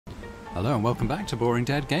Hello and welcome back to Boring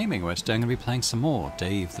Dead Gaming, where today I'm going to be playing some more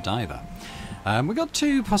Dave the Diver. We've got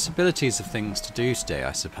two possibilities of things to do today,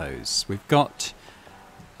 I suppose. We've got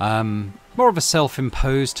more of a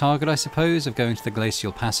self-imposed target, I suppose, of going to the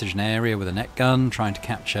glacial passage and area with a net gun, trying to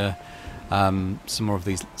capture some more of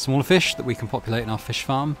these smaller fish that we can populate in our fish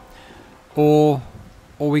farm. Or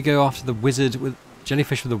we go after the wizard with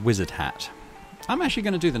jellyfish with a wizard hat. I'm actually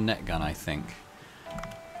going to do the net gun, I think.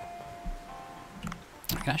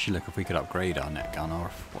 I can actually look if we could upgrade our net gun or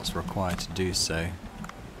if what's required to do so.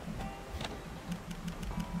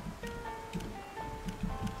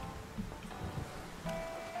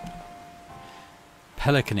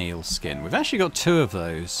 Pelican eel skin. We've actually got two of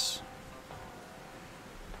those.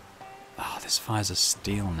 Oh, this fires a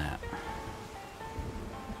steel net.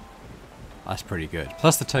 That's pretty good.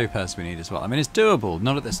 Plus the topaz we need as well. I mean, it's doable,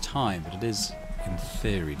 not at this time, but it is, in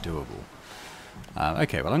theory, doable.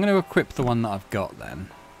 Okay, well I'm going to equip the one that I've got then.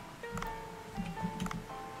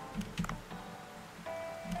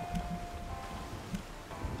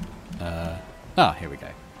 Here we go.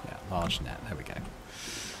 Yeah, large net, there we go.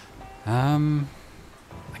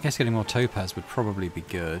 I guess getting more topaz would probably be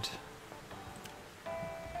good.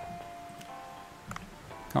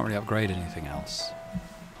 Can't really upgrade anything else.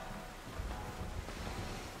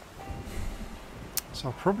 So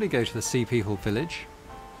I'll probably go to the Sea People village.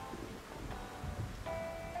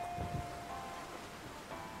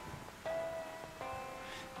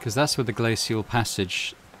 Because that's where the glacial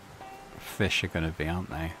passage fish are going to be, aren't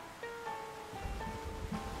they?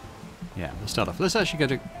 Yeah, we'll start off. Let's actually go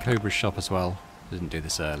to Cobra's shop as well. Didn't do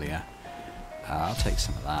this earlier. I'll take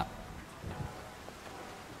some of that.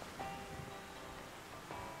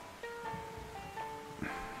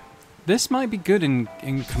 This might be good in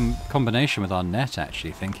combination with our net,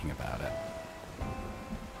 actually, thinking about it.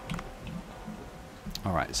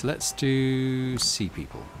 Alright, so let's do Sea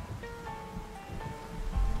People.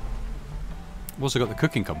 We've also got the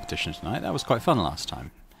cooking competition tonight. That was quite fun last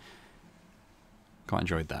time. Quite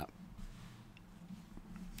enjoyed that.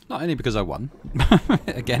 Not only because I won.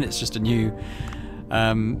 Again, it's just a new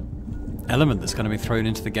element that's going to be thrown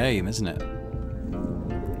into the game, isn't it?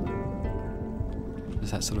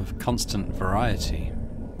 There's that sort of constant variety,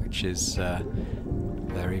 which is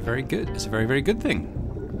very, very good. It's a very, very good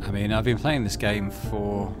thing. I mean, I've been playing this game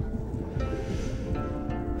for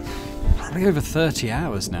probably over 30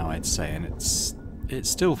 hours now, I'd say, and it's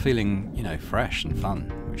still feeling, you know, fresh and fun,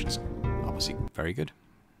 which is obviously very good.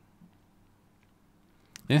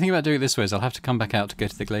 The only thing about doing it this way is I'll have to come back out to go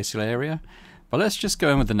to the glacial area, but let's just go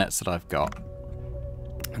in with the nets that I've got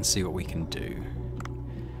and see what we can do.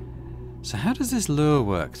 So how does this lure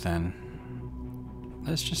work then?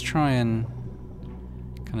 Let's just try and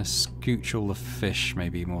kind of scooch all the fish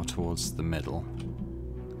maybe more towards the middle.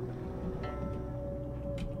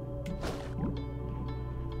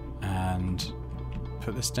 And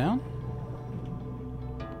put this down.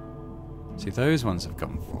 See, those ones have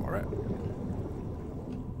gone for it.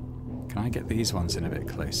 Can I get these ones in a bit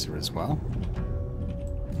closer as well?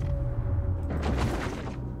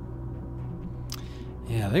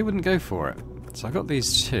 Yeah, they wouldn't go for it. So I got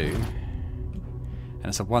these two. And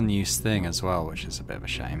it's a one-use thing as well, which is a bit of a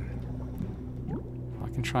shame. I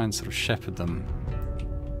can try and sort of shepherd them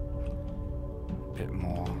a bit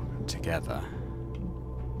more together.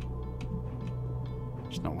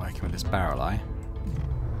 Just not working with this barrel eye.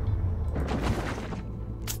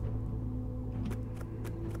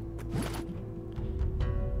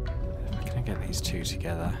 Can I get these two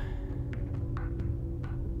together?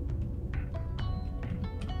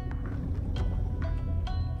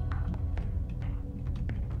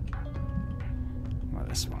 Well,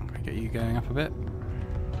 this one. Can I get you going up a bit?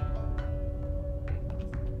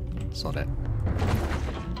 Sod it.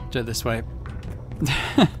 Do it this way.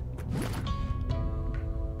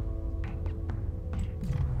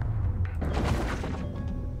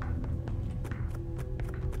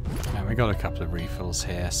 We got a couple of refills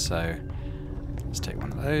here, so let's take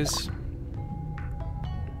one of those.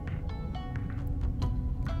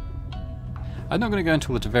 I'm not going to go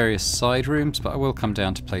into all the various side rooms, but I will come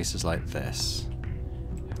down to places like this.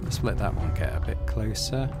 Let's let that one get a bit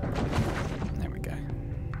closer. There we go.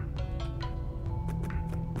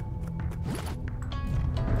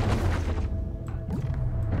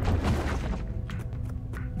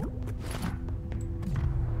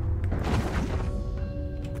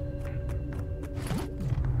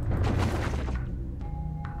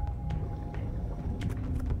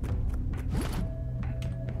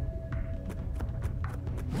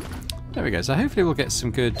 There we go, so hopefully we'll get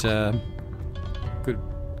some good good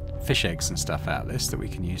fish eggs and stuff out of this that we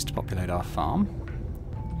can use to populate our farm.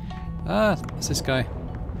 What's this guy?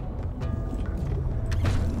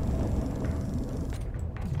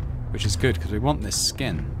 which is good because we want this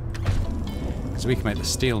skin. Because we can make the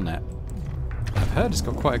steel net. I've heard it's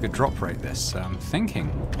got quite a good drop rate, this, so I'm thinking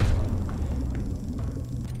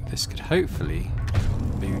this could hopefully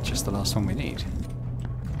be just the last one we need.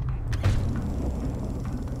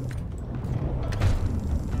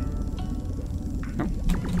 Oh.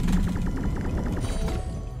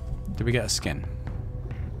 Did we get a skin?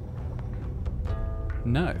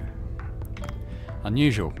 No.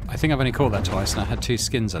 Unusual. I think I've only caught that twice and I had 2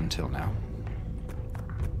 skins until now.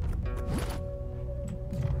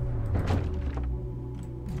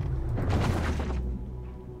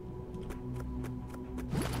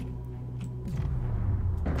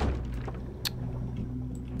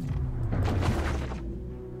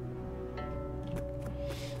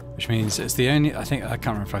 Which means it's the only, I can't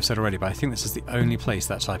remember if I've said already, but I think this is the only place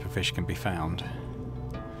that type of fish can be found.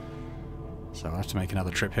 So I'll have to make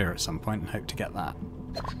another trip here at some point and hope to get that.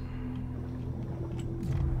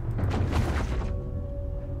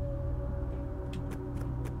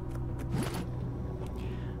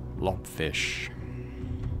 Lobfish.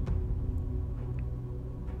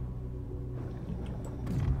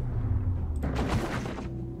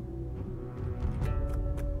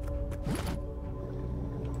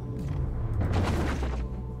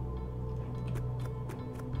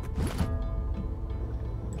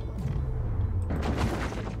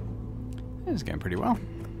 It's going pretty well.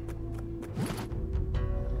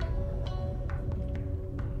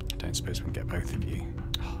 I don't suppose we can get both of you.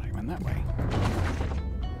 Oh, I went that way.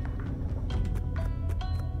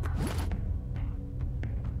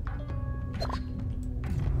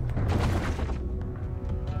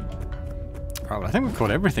 Oh, well, I think we've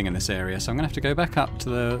caught everything in this area, so I'm going to have to go back up to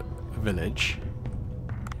the village,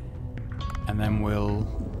 and then we'll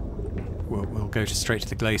go straight to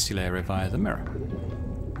the glacial area via the mirror.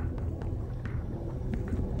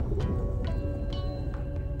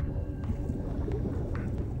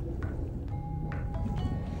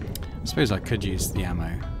 I suppose I could use the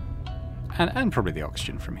ammo and probably the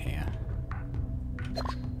oxygen from here.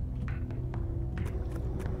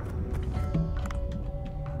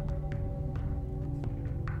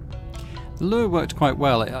 The lure worked quite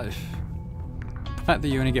well. The fact that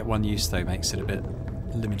you only get one use though makes it a bit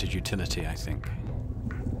limited utility, I think.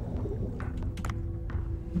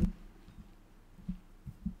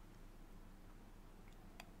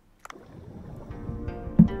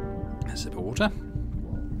 A sip of water.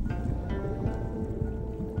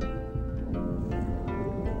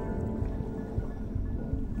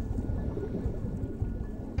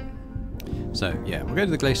 So yeah, we'll go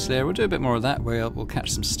to the glacial area, we'll do a bit more of that, we'll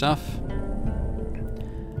catch some stuff,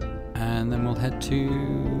 and then we'll head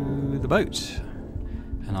to the boat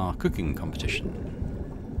and our cooking competition.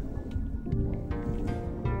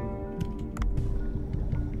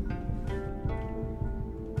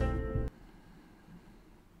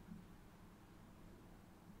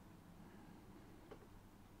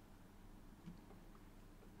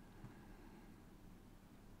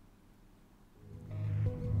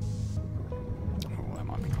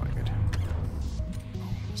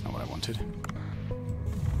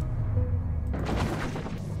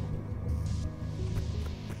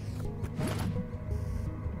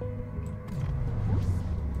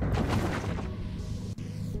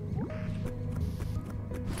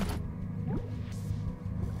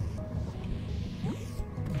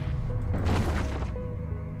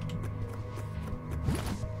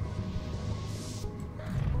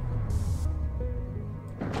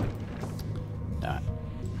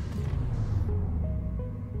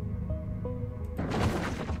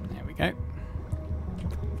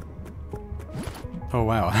 Oh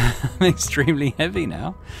wow, I'm extremely heavy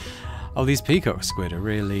now. Oh, these peacock squid are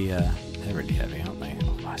really, they're really heavy, aren't they?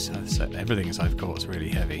 Oh, so everything as I've caught is really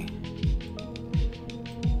heavy.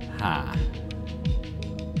 Ha.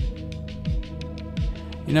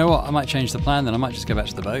 You know what, I might change the plan then, I might just go back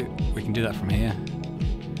to the boat. We can do that from here.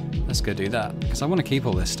 Let's go do that, because I want to keep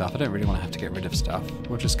all this stuff. I don't really want to have to get rid of stuff.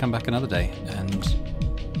 We'll just come back another day and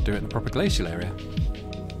do it in the proper glacial area.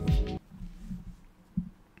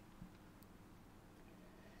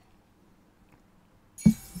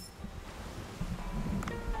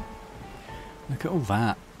 Look at all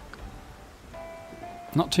that.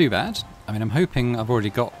 Not too bad. I mean, I'm hoping I've already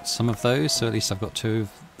got some of those, so at least I've got 2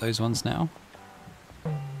 of those ones now.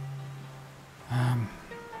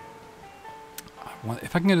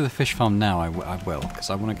 If I can go to the fish farm now, I will, because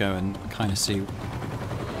I want to go and kind of see...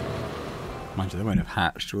 Mind you, they won't have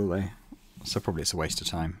hatched, will they? So probably it's a waste of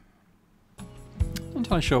time. Not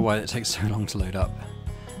entirely sure why it takes so long to load up,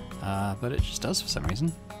 but it just does for some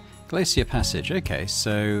reason. Glacier Passage, okay,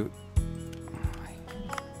 so...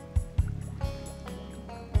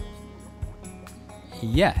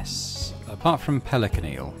 Yes, apart from pelican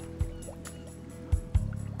eel.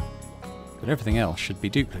 But everything else should be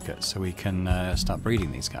duplicates, so we can start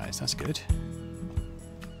breeding these guys. That's good.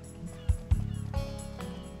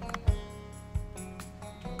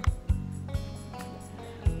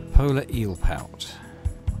 Polar eel pout.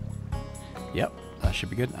 Yep, that should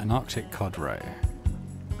be good. An Arctic cod roe.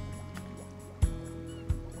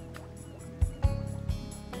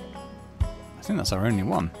 I think that's our only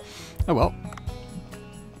one. Oh well.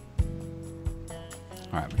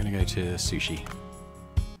 Alright, we're going to go to sushi.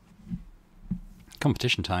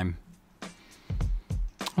 Competition time. I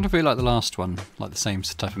wonder if we like the last one, like the same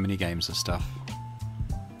type of mini games and stuff.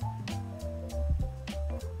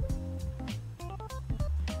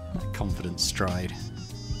 That confident stride.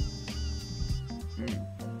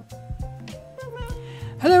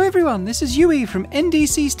 Hello everyone, this is Yui from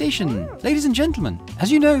NDC Station. Ladies and gentlemen,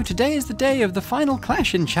 as you know, today is the day of the final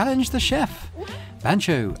clash in Challenge the Chef.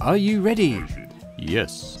 Bancho, are you ready?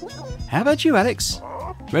 Yes. How about you, Alex?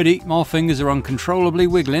 Ready, my fingers are uncontrollably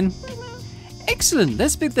wiggling. Excellent,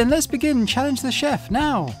 let's begin Challenge the Chef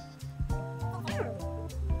now.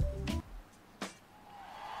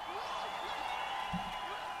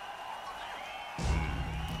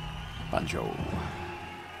 Banjo.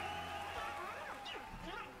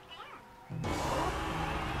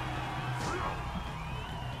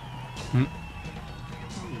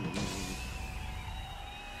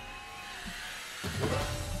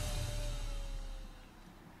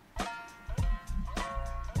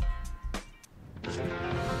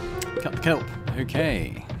 Cut the kelp.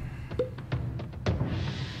 Okay.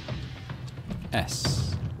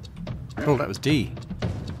 S. Oh, that was D.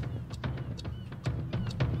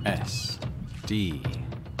 S. D.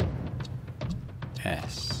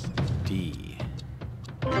 S. D.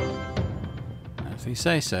 If you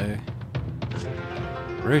say so.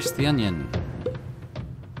 Roast the onion.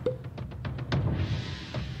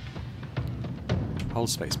 Hold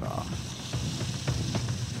spacebar.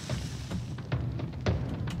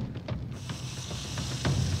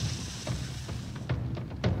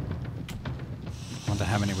 Wonder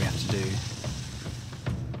how many we have to do.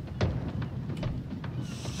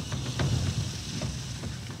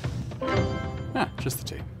 Ah, just the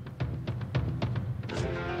two.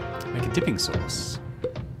 Make a dipping sauce.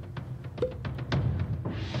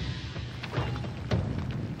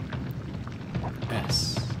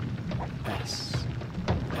 S. S.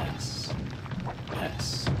 S.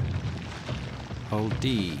 S. Hold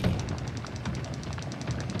D.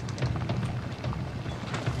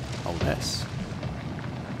 Hold S.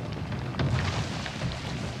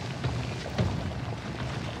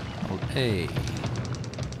 Hold A.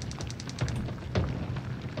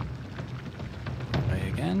 Hold A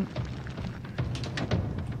again.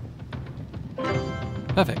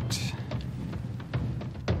 Perfect.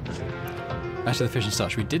 Back to the fish and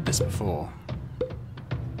starch. We did this before.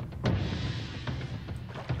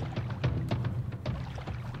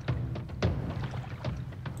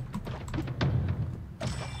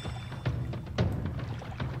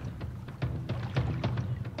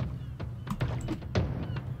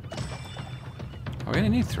 Oh, we only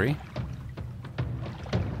need 3.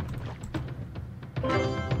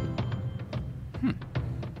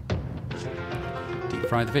 Deep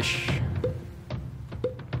fry the fish.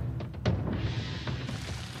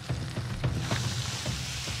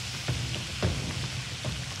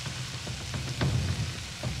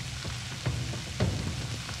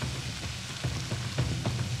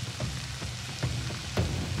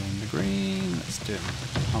 Green. Let's do it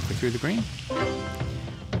halfway through the green.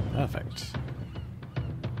 Perfect.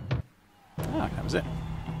 Ah, that was it.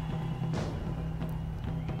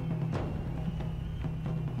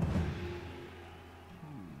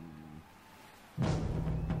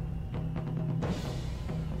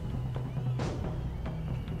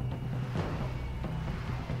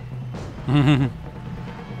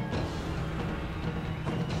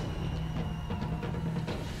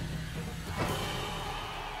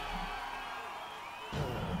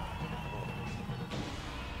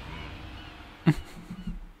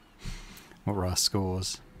 What were our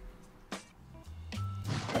scores?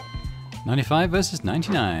 95 versus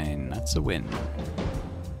 99. That's a win.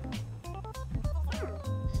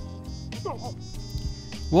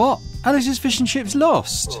 What? Alex's fish and chips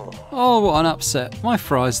lost? Oh, what an upset. My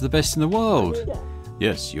fries are the best in the world.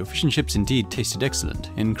 Yes, your fish and chips indeed tasted excellent.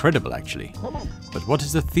 Incredible, actually. But what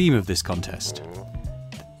is the theme of this contest?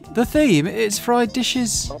 The theme? It's fried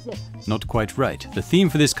dishes? Not quite right. The theme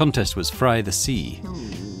for this contest was Fry the Sea.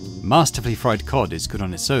 Masterfully fried cod is good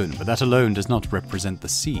on its own, but that alone does not represent the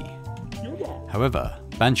sea. However,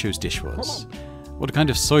 Bancho's dish was. What kind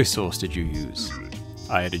of soy sauce did you use?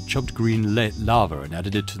 I added chopped green lava and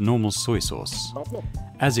added it to normal soy sauce.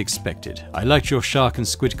 As expected, I liked your shark and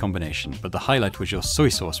squid combination, but the highlight was your soy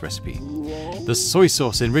sauce recipe. The soy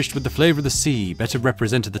sauce enriched with the flavour of the sea better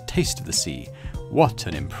represented the taste of the sea. What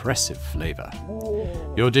an impressive flavour.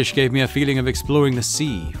 Your dish gave me a feeling of exploring the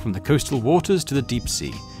sea, from the coastal waters to the deep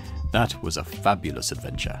sea. That was a fabulous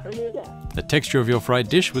adventure. The texture of your fried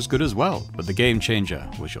dish was good as well, but the game changer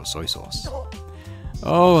was your soy sauce.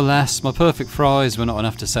 Oh, alas, my perfect fries were not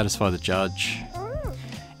enough to satisfy the judge.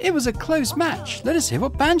 It was a close match. Let us hear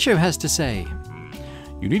what Bancho has to say.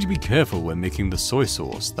 You need to be careful when making the soy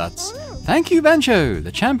sauce. That's... Thank you, Bancho.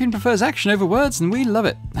 The champion prefers action over words, and we love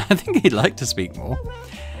it. I think he'd like to speak more.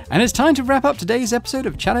 And it's time to wrap up today's episode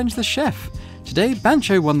of Challenge the Chef. Today,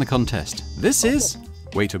 Bancho won the contest. This is...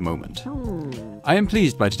 Wait a moment. I am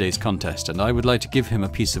pleased by today's contest, and I would like to give him a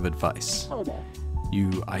piece of advice.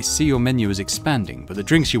 I see your menu is expanding, but the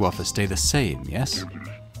drinks you offer stay the same, yes?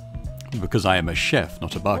 Because I am a chef,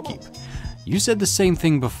 not a barkeep. You said the same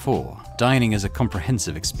thing before. Dining is a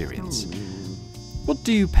comprehensive experience. What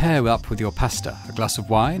do you pair up with your pasta? A glass of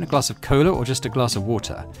wine, a glass of cola, or just a glass of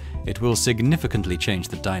water? It will significantly change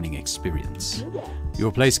the dining experience.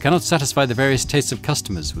 Your place cannot satisfy the various tastes of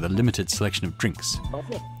customers with a limited selection of drinks.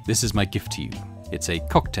 This is my gift to you. It's a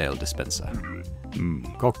cocktail dispenser.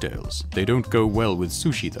 Cocktails. They don't go well with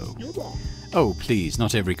sushi, though. Oh, please,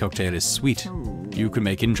 not every cocktail is sweet. You can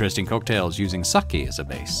make interesting cocktails using sake as a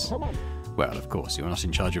base. Well, of course, you're not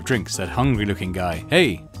in charge of drinks, that hungry-looking guy.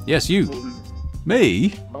 Hey, yes, you.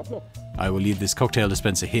 Me? I will leave this cocktail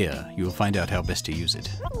dispenser here. You will find out how best to use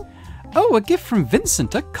it. Oh, a gift from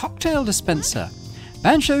Vincent, a cocktail dispenser.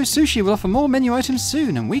 Bancho Sushi will offer more menu items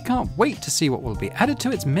soon, and we can't wait to see what will be added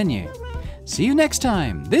to its menu. See you next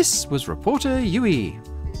time. This was Reporter Yui.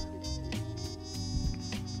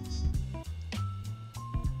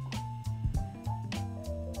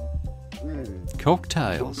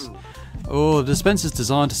 Cocktails. Oh, the dispenser's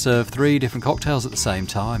designed to serve 3 different cocktails at the same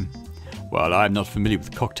time. Well, I'm not familiar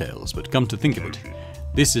with cocktails, but come to think of it,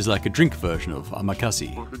 this is like a drink version of omakase.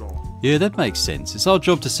 Yeah, that makes sense. It's our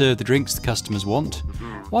job to serve the drinks the customers want.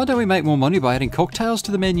 Why don't we make more money by adding cocktails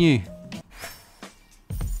to the menu?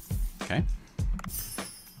 Okay.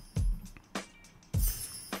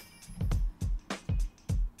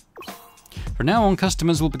 From now on,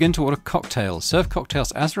 customers will begin to order cocktails. Serve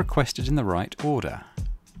cocktails as requested in the right order.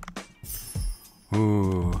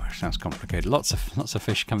 Ooh, sounds complicated. Lots of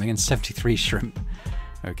fish coming in. 73 shrimp.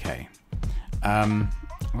 Okay. Well,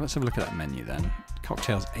 let's have a look at that menu then.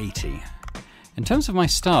 Cocktails 80. In terms of my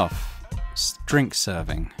staff, drink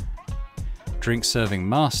serving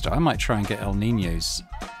master. I might try and get El Nino's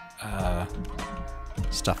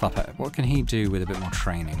stuff up. What can he do with a bit more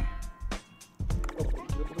training?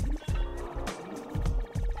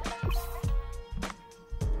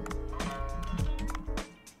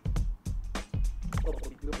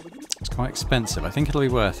 It's quite expensive. I think it'll be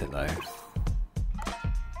worth it though.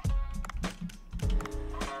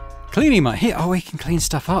 Cleaning might hit. Oh, he can clean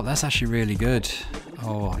stuff up. That's actually really good.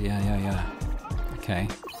 Oh, yeah. Okay.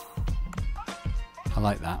 I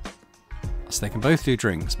like that. So they can both do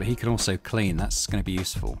drinks, but he can also clean. That's going to be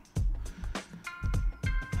useful.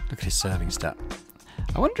 Look at his serving stat.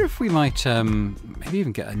 I wonder if we might maybe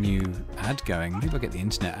even get a new ad going. Maybe we'll get the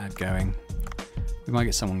internet ad going. We might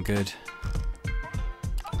get someone good.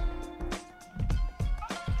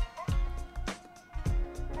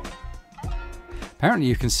 Apparently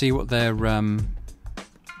you can see what their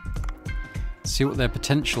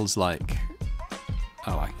potential's like.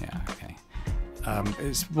 Oh, yeah, okay.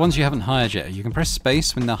 It's ones you haven't hired yet. You can press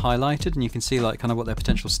space when they're highlighted, and you can see like kind of what their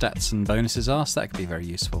potential stats and bonuses are. So that could be very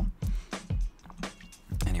useful.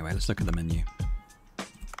 Anyway, let's look at the menu.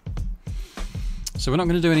 So we're not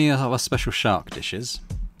going to do any of our special shark dishes,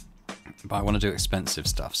 but I want to do expensive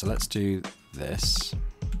stuff. So let's do this.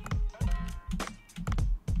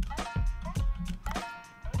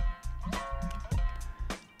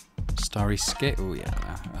 Starry skate. Oh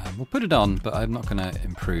yeah, we'll put it on, but I'm not going to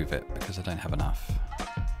improve it because I don't have enough.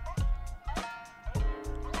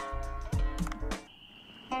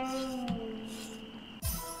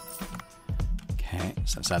 Okay,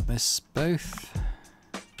 so let's add this both.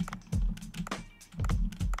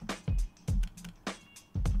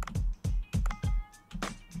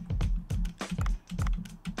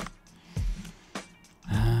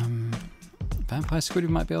 Vampire squid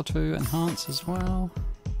we might be able to enhance as well.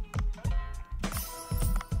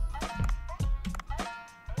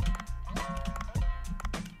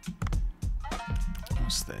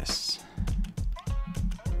 What's this?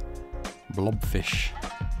 Blobfish.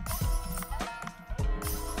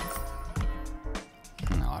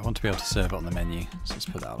 No, I want to be able to serve it on the menu, so let's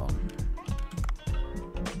put that on.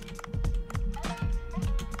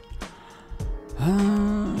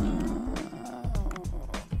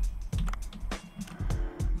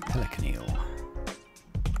 Pelican eel.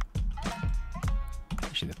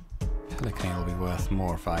 Actually, the pelican eel will be worth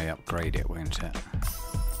more if I upgrade it, won't it?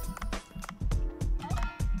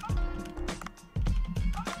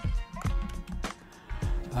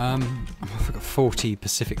 I've got 40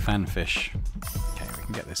 Pacific fanfish. Okay, we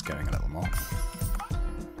can get this going a little more.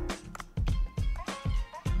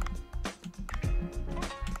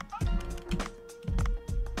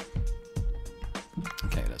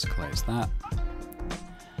 Okay, let's close that.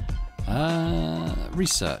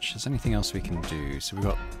 Research. Is there anything else we can do? So we've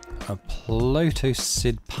got a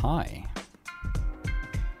Plotocid pie.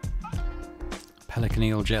 Pelican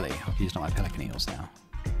eel jelly. I've used up my pelican eels now.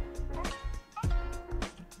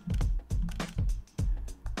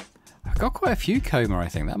 I've got quite a few coma, I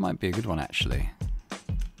think. That might be a good one, actually.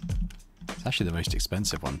 It's actually the most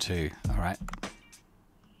expensive one, too. Alright.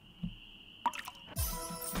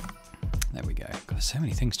 There we go. God, there's so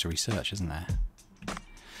many things to research, isn't there?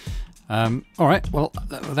 Alright, well,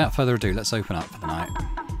 without further ado, let's open up for the night.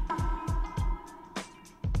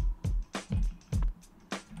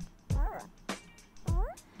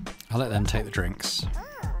 I'll let them take the drinks.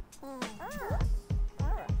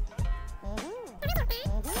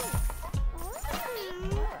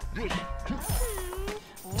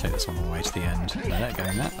 Take this one all the way to the end. Let it go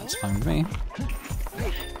in there, that's fine with me.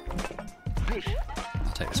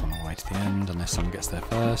 I'll take this one all the way to the end unless someone gets there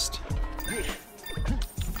first.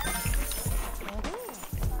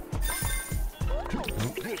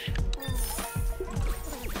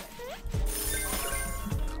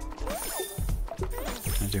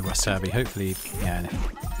 Do wasabi. Hopefully, yeah,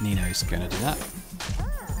 Nino's going to do that.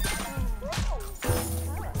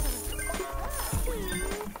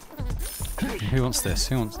 Who wants this?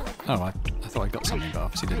 Who wants? Oh, I thought I got something, but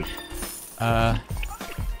obviously didn't.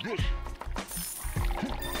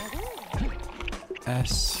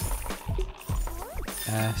 S.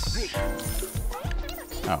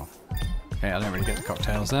 Oh, okay. I don't really get the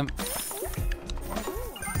cocktails then.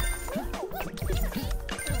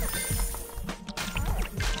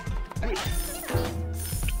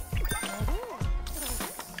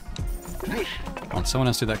 Someone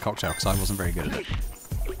else do that cocktail because I wasn't very good at it.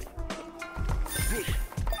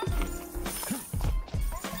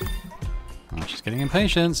 Oh, she's getting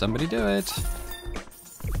impatient. Somebody do it.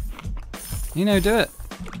 You know, do it.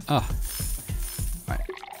 Oh. Right.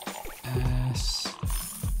 S.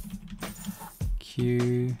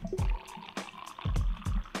 Q.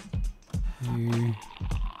 U.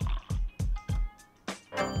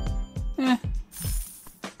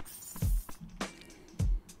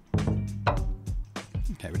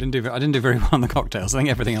 I didn't do very well on the cocktails. I think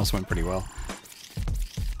everything else went pretty well.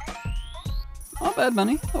 Not bad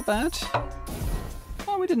money, not bad.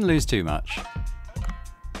 Oh, we didn't lose too much.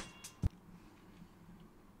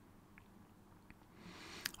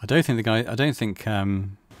 I don't think the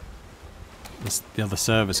other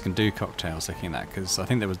servers can do cocktails looking at that, because I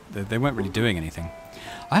think they weren't really doing anything.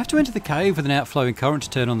 I have to enter the cave with an outflowing current to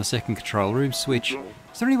turn on the second control room switch.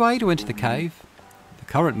 Is there any way to enter the cave? The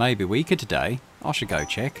current may be weaker today. I should go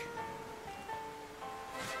check.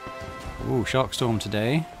 Ooh, shark storm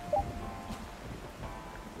today.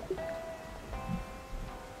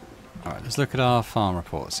 Alright, let's look at our farm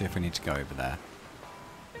report, see if we need to go over there.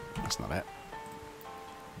 That's not it.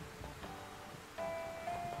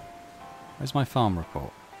 Where's my farm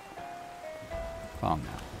report? Farm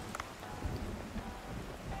now.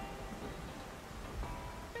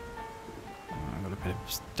 I've got a bit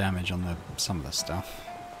of damage on some of the stuff.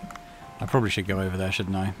 I probably should go over there,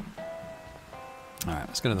 shouldn't I? Alright,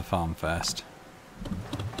 let's go to the farm first.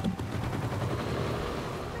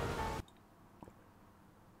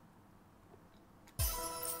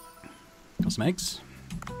 Got some eggs.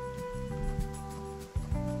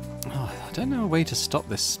 Oh, I don't know a way to stop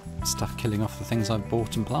this stuff killing off the things I've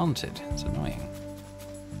bought and planted. It's annoying.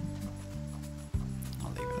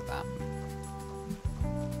 I'll leave it at that.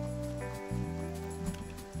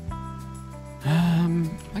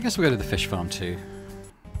 I guess we'll go to the fish farm too.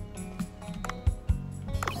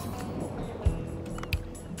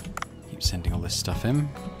 Keep sending all this stuff in.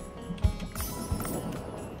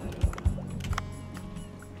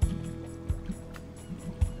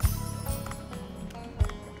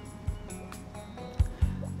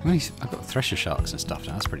 I've got thresher sharks and stuff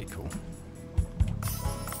now, that's pretty cool.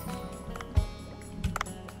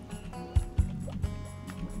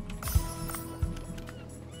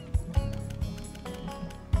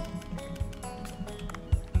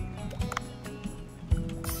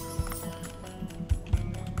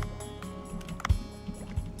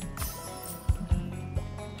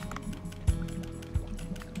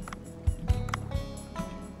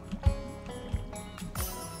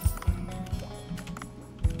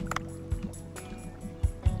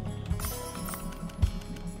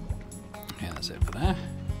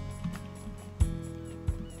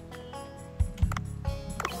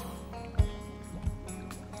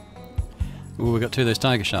 Ooh, we got 2 of those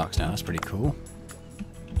tiger sharks now. That's pretty cool.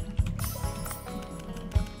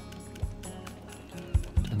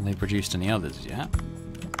 Haven't they produced any others yet?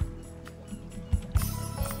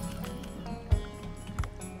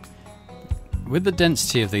 With the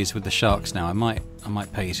density of these with the sharks now, I might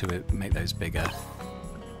pay to make those bigger.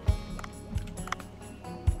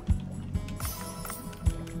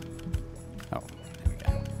 Oh, there we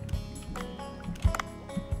go.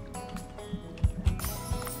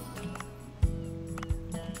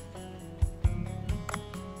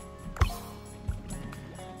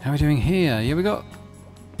 How are we doing here? Yeah, we got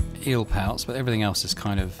eel pouts, but everything else is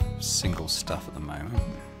kind of single stuff at the moment.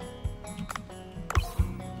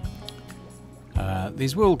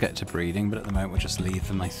 These will get to breeding, but at the moment we'll just leave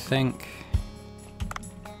them, I think.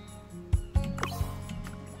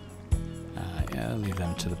 Yeah, leave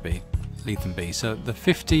them to the bee. Leave them be. So the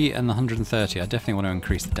 50 and the 130, I definitely want to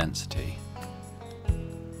increase the density.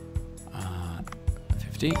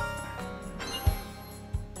 50. And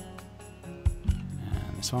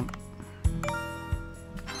this one.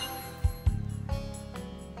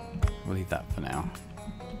 We'll leave that for now.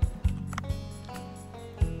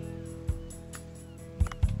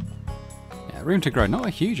 Room to grow, not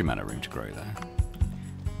a huge amount of room to grow though.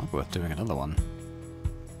 Might be worth doing another one.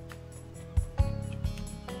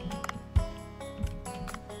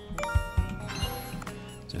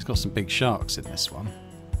 So it's got some big sharks in this one.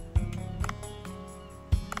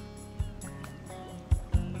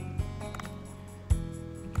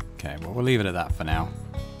 Okay, well we'll leave it at that for now.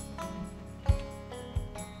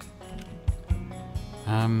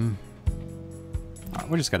 Alright,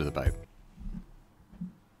 we'll just go to the boat.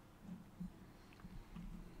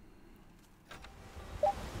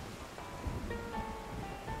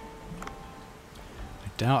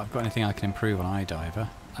 Doubt I've got anything I can improve on iDiver.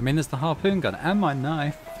 I mean, there's the harpoon gun and my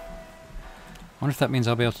knife. I wonder if that means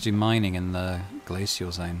I'll be able to do mining in the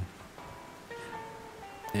glacial zone.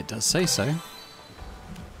 It does say so.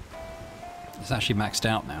 It's actually maxed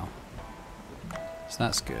out now. So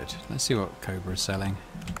that's good. Let's see what Cobra is selling.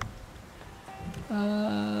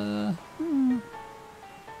 I'll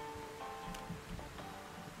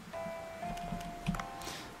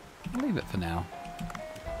leave it for now.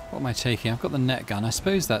 What am I taking? I've got the net gun. I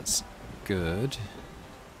suppose that's good.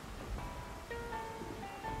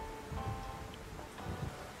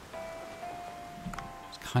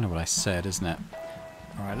 It's kind of what I said, isn't it?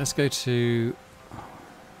 Alright, let's go to...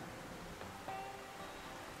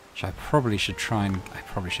 I probably should try and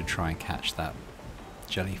catch that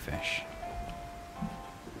jellyfish. I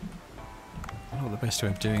don't know what the best way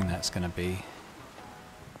of doing that's going to be.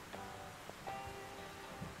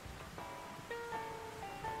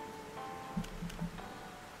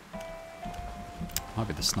 Might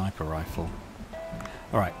be the sniper rifle.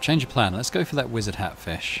 Alright, change of plan. Let's go for that wizard hat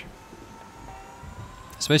fish.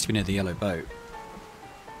 It's supposed to be near the yellow boat.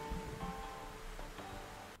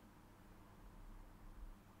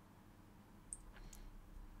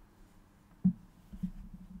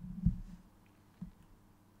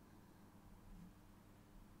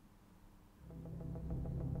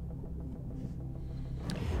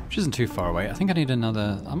 Which isn't too far away. I think I need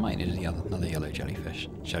another... I might need another yellow jellyfish.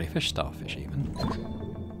 Jellyfish, starfish even.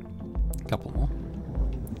 A couple more.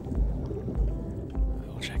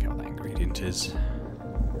 I'll check out what that ingredient is.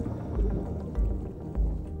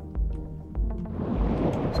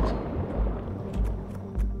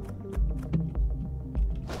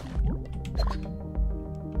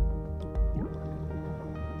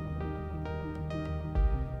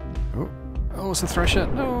 Oh, it's a thresher.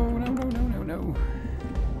 No, no, no, no, no, no.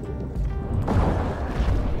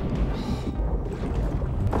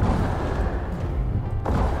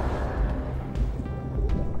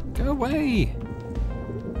 Go away!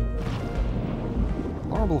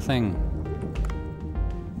 Horrible thing.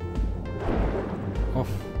 Off.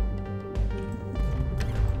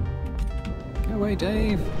 Go away,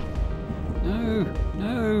 Dave. No,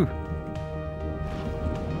 no.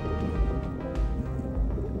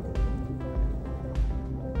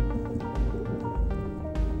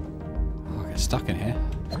 Oh, I get stuck in here.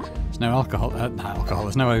 There's no alcohol. Not alcohol.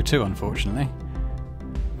 There's no O2, unfortunately.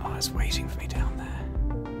 Oh, it's waiting for me down there.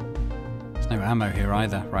 There's no ammo here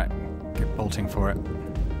either. Right, get bolting for it.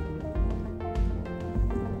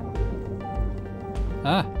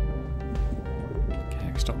 Ah!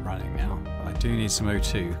 Okay, stop running now. I do need some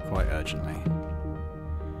O2 quite urgently.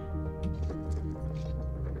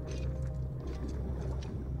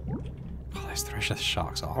 Oh, those thresher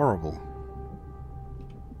sharks are horrible.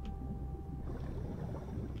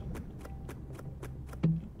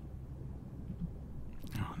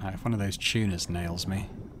 Oh no, if one of those tuners nails me.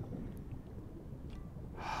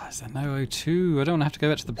 Is there no O2? I don't want to have to go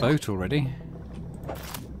back to the boat already.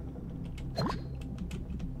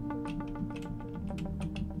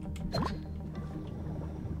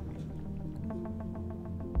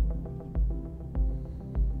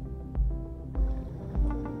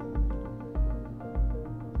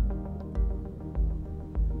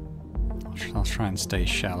 I'll try and stay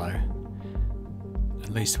shallow. At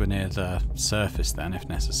least we're near the surface then, if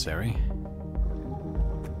necessary.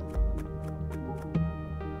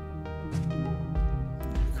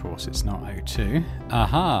 Of course, it's not O2.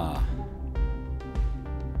 Aha!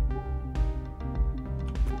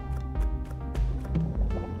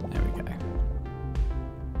 There we go.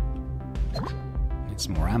 Need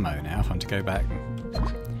some more ammo now if I'm to go back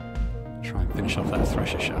and try and finish off that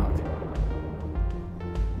thresher shark.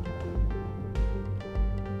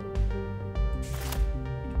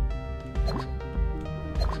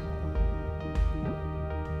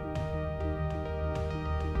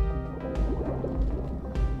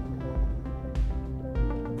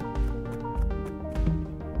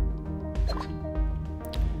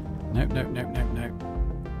 Nope, nope, nope, nope, nope.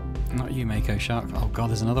 Not you, Mako Shark. Oh god,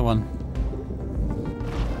 there's another one.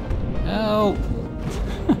 Help!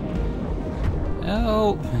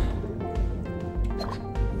 Help!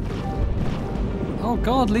 Oh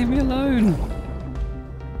god, leave me alone!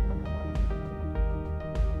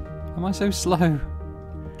 Why am I so slow?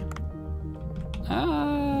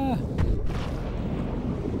 Ah!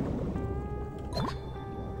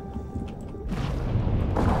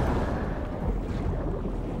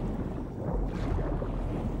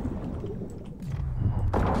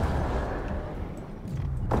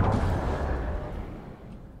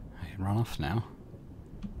 Run off now.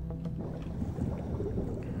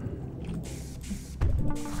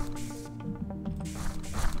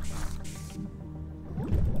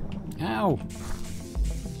 Ow!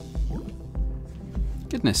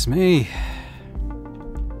 Goodness me!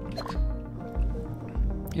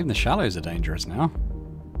 Even the shallows are dangerous now.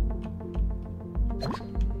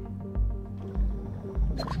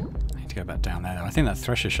 I need to go back down there though. I think that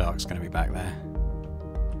thresher shark's going to be back there.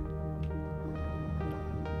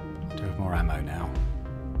 More ammo now.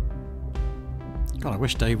 God, I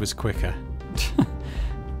wish Dave was quicker.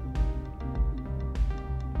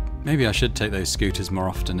 Maybe I should take those scooters more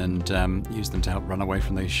often and use them to help run away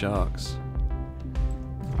from these sharks.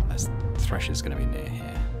 Oh, there's Thresher's going to be near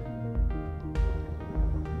here.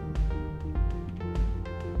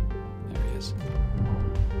 There he is.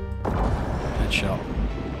 Headshot.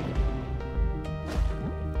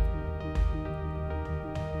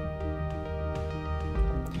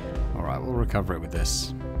 Alright, we'll recover it with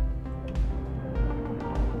this.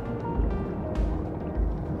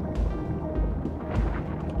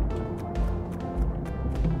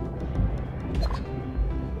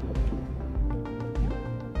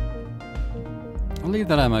 I'll leave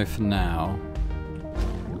that ammo for now.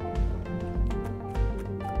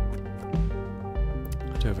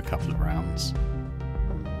 I do have a couple of rounds.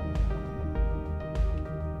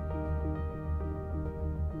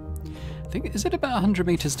 I think, is it about 100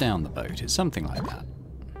 meters down the boat? It's something like that.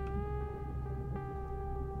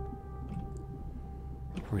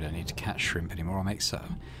 Probably don't need to catch shrimp anymore. I'll make so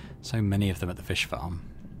many of them at the fish farm.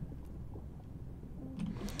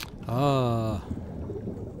 Oh.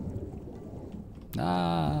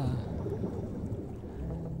 Ah.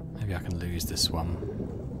 Maybe I can lose this one.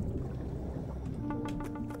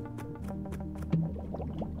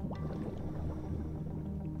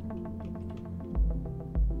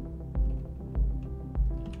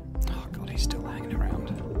 Oh god, he's still hanging around.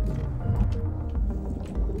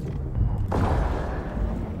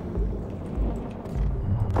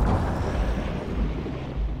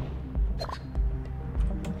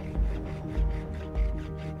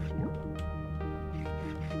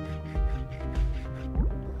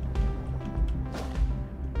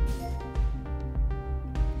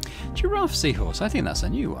 Giraffe seahorse, I think that's a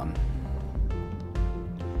new one.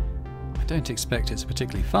 I don't expect it's a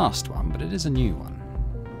particularly fast one, but it is a new one.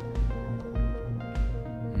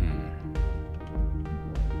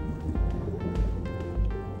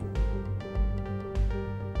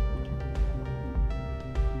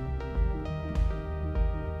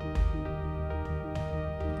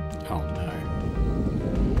 Oh no.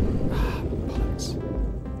 Ah, bollocks.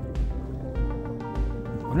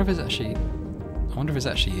 I wonder if it's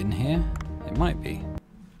actually in here. It might be.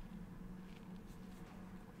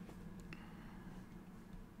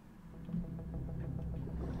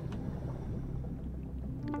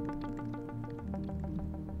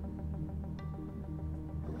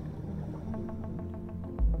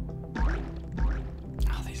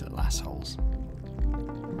 Oh, these little assholes.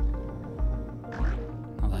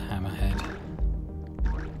 Another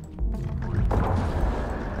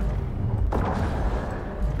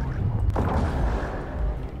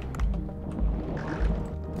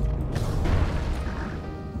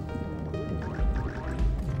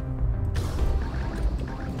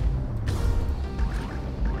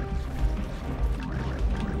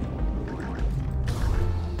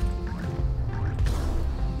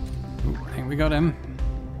got him.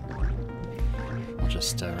 I'll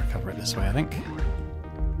just recover it this way, I think. There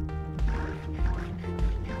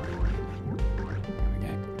we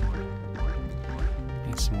go.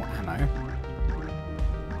 Need some more ammo.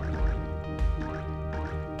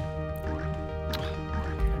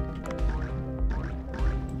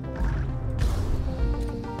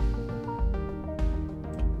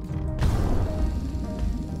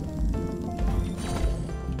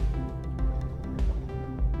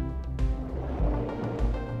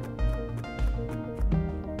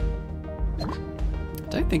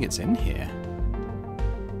 I don't think it's in here.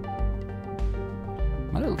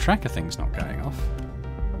 My little tracker thing's not going off.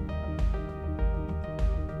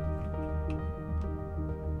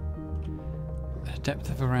 A depth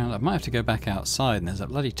of around... I might have to go back outside and there's a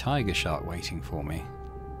bloody tiger shark waiting for me.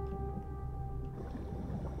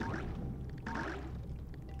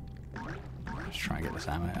 Let's try and get this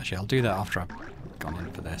ammo. Actually, I'll do that after I've gone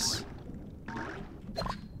in for this.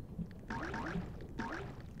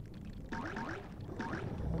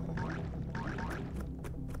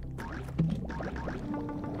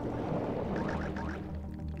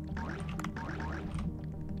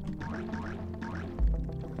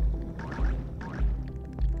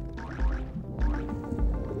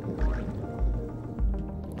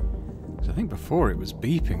 I think before it was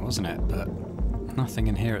beeping, wasn't it? But nothing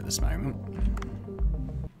in here at this moment.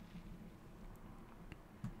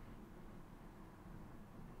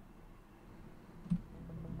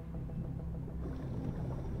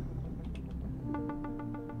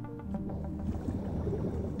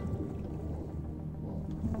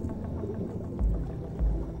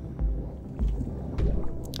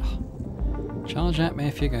 Oh. Charge at me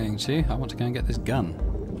if you're going to. I want to go and get this gun.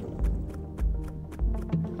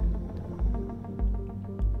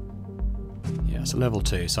 It's a level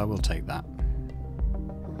 2, so I will take that.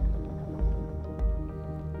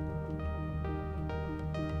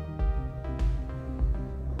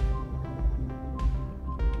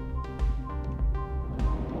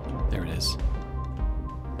 There it is.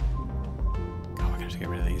 Oh, I'm going to have to get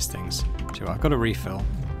rid of these things. So I've got a refill.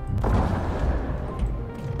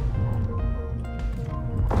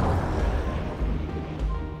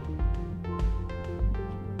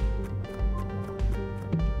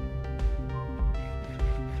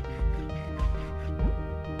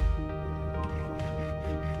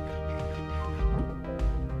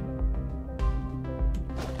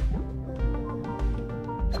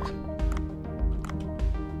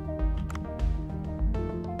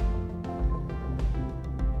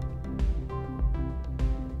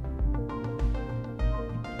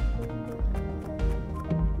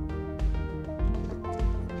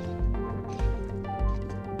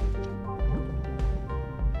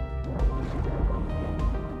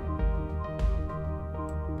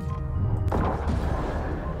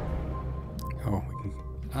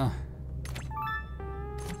 Ah.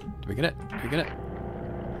 Do we get it? Do we get it?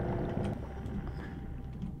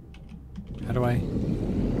 How do I...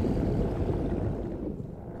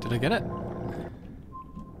 Did I get it?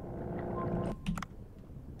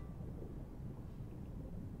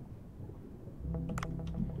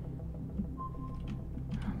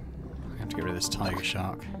 I have to get rid of this tiger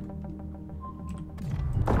shark.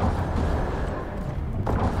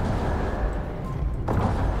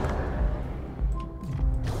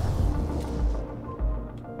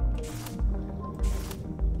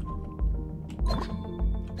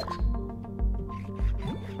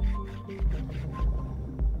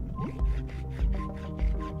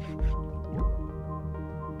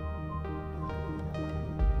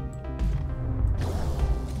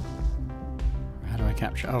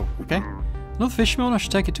 Capture. Oh, okay. Another fish meal. I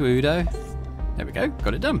should take it to Udo. There we go.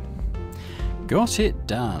 Got it done. Got it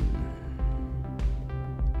done.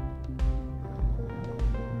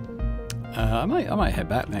 I might head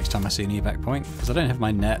back next time I see an evac point because I don't have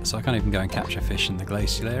my net, so I can't even go and capture fish in the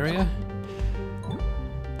glacial area.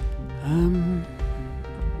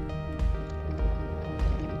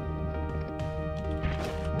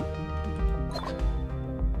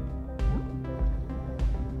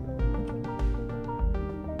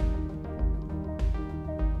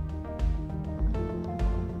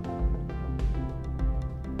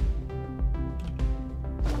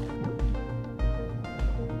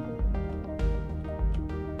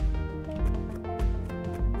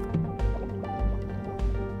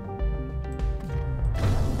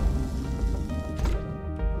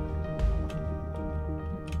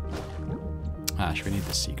 Ash, we need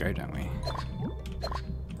the Seagrow, don't we?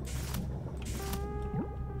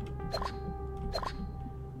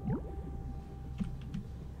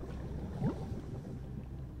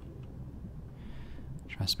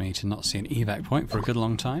 Trust me to not see an evac point for a good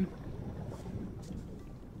long time.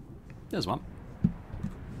 There's one.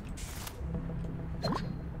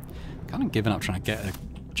 Kind of given up trying to get a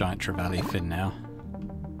giant trevally fin now.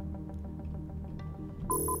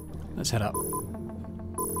 Let's head up.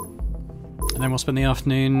 And then we'll spend the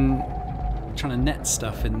afternoon trying to net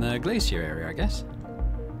stuff in the glacier area, I guess.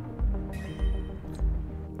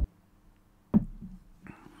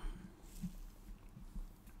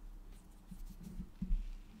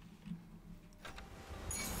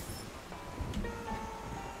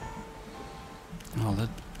 Oh,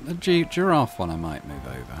 the giraffe one I might move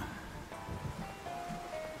over.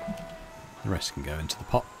 The rest can go into the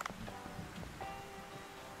pot.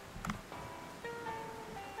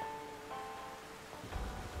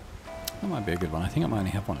 That might be a good one. I think I might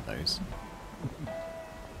only have one of those.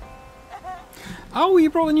 Oh,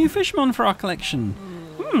 you brought a new Fishmon for our collection.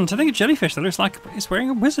 To think a jellyfish that looks like it's wearing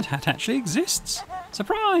a wizard hat actually exists.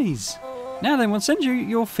 Surprise! Now then, we'll send you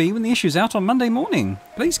your fee when the issue's out on Monday morning.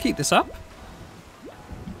 Please keep this up.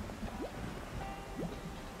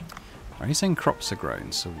 Are you saying crops are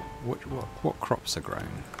grown? So what crops are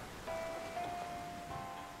grown?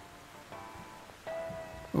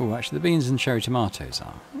 Oh, actually the beans and cherry tomatoes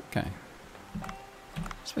are. Okay. I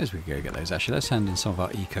suppose we could go get those actually. Let's hand in some of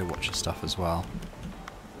our Eco Watcher stuff as well.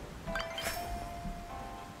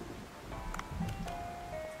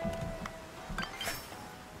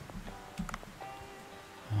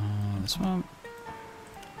 This one.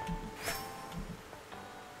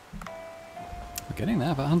 We're getting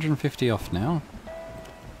there, about 150 off now.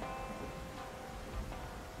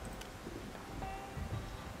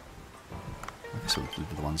 I guess we'll keep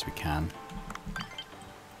the ones we can.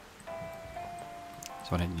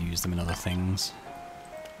 So I don't use them in other things.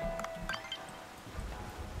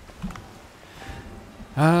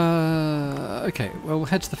 Okay, well we'll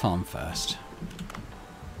head to the farm first.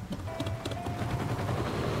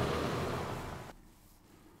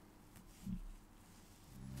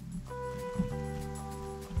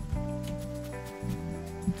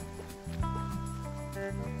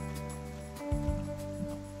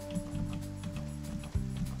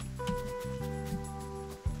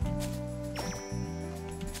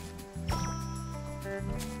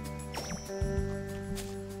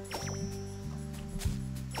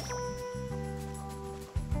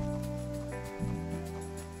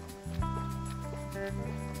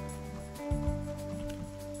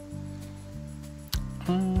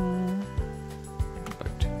 Boat.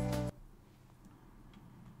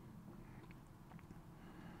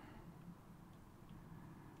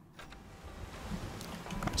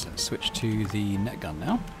 Right, so let's switch to the net gun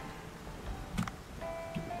now.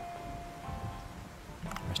 The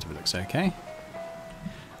rest of it looks okay.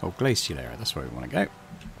 Oh, glacial area, that's where we want to go.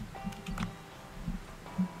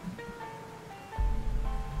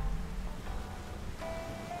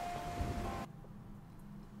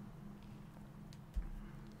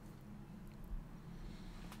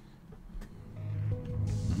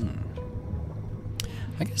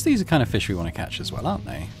 I guess these are kind of fish we want to catch as well, aren't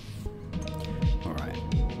they? Alright,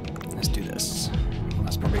 let's do this. Well,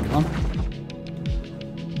 that's probably a good one.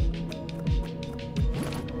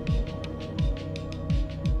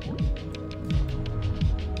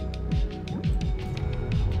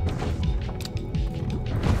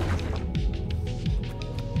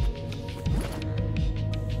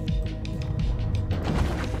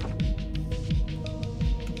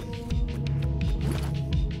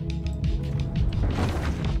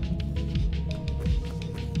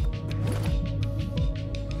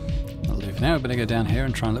 Now we're going to go down here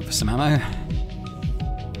and try and look for some ammo.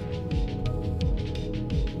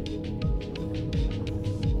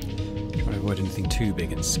 Try to avoid anything too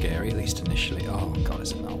big and scary, at least initially. Oh god,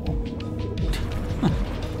 it's a narwhal.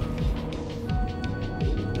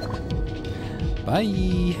 Bye!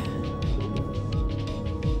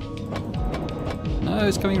 No,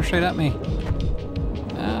 it's coming straight at me.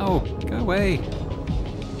 Ow, go away.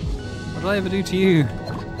 What did I ever do to you?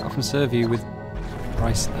 Apart from serve you with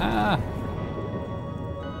rice. Ah!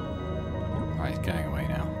 Right, it's going away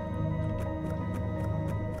now.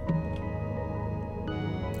 I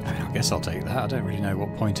mean, I guess I'll take that. I don't really know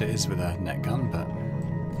what point it is with a net gun, but...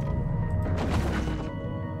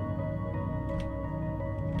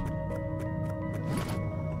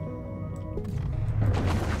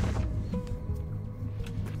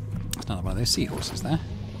 There's another one of those seahorses there.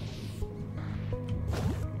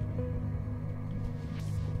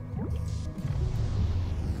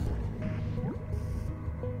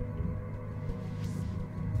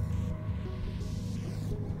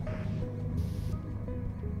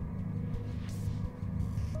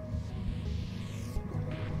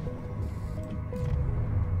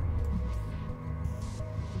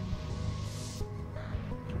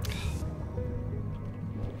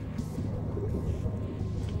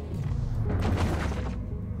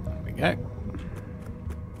 go.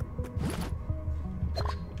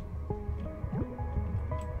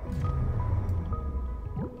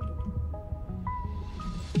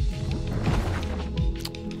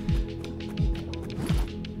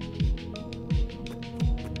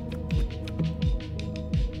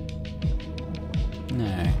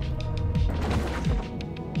 No.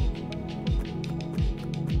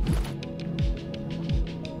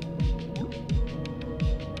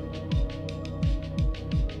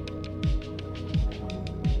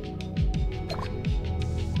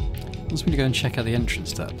 Wants me to go and check out the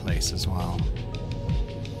entrance to that place as well.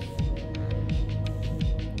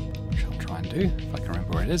 Which I'll try and do, if I can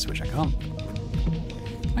remember where it is, which I can't.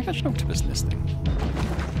 Can I catch an octopus in this thing?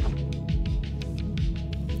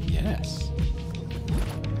 Yes.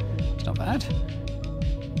 It's not bad.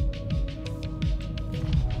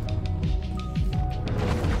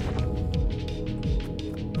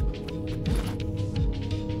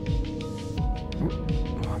 Ooh,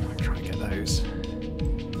 I'm going to try and get those.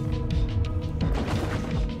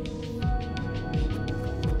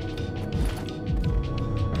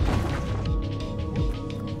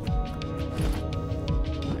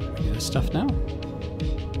 Stuff now.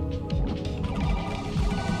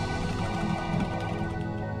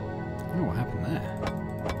 Oh, what happened there?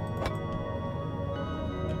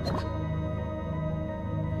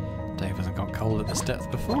 Dave hasn't got cold at this depth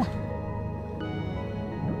before.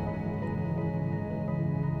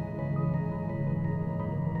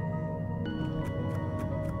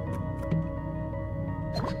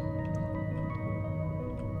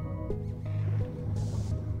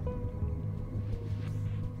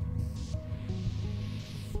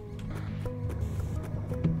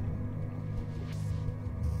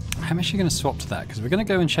 I'm actually going to swap to that because we're going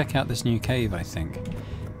to go and check out this new cave, I think.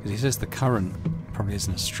 Because he says the current probably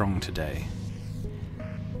isn't as strong today.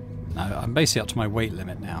 Now, I'm basically up to my weight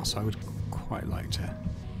limit now, so I would quite like to...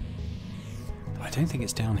 But I don't think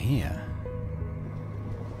it's down here.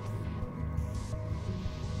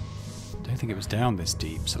 I don't think it was down this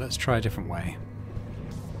deep, so let's try a different way.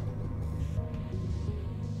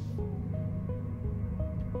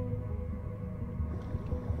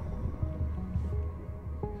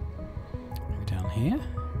 Here?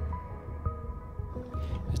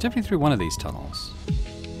 It's definitely through one of these tunnels.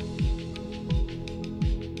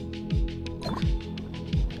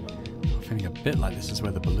 I'm feeling a bit like this is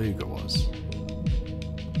where the Beluga was.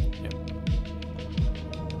 Yep.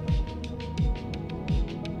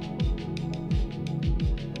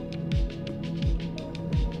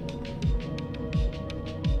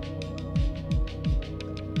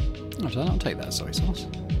 Oh, so I'll take that soy sauce.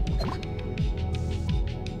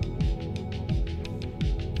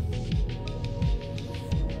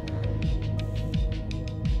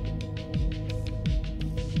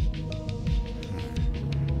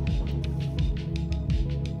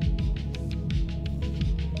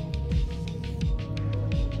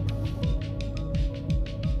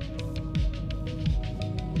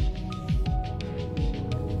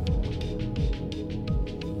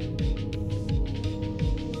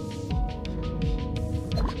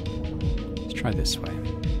 Try this way.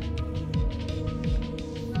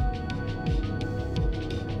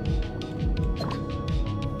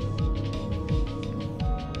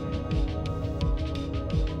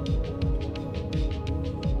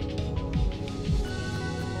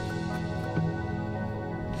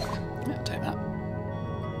 Yeah, take that.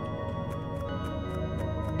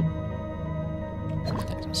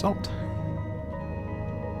 Take some salt.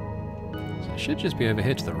 So it should just be over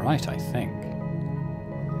here to the right, I think.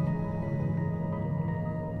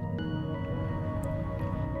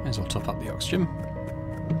 May as well top up the oxygen.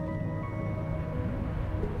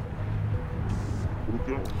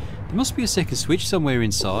 There must be a second switch somewhere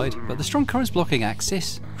inside, but the strong current's blocking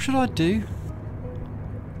access. What should I do?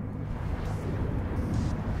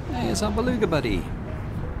 Hey, it's our Beluga buddy.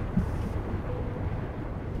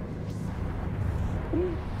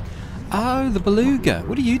 Oh, the Beluga.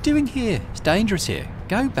 What are you doing here? It's dangerous here.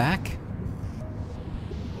 Go back.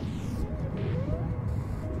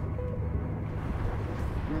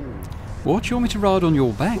 What? You want me to ride on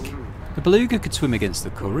your back? The Beluga could swim against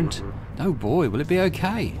the current. Oh boy, will it be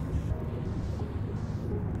okay?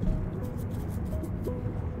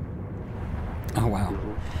 Oh wow.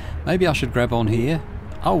 Maybe I should grab on here.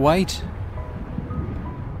 Oh wait.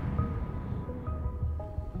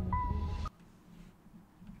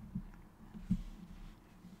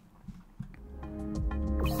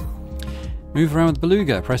 Move around with the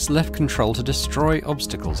Beluga. Press left control to destroy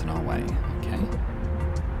obstacles in our way. Okay.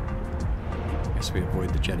 Guess we avoid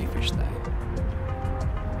the jellyfish there.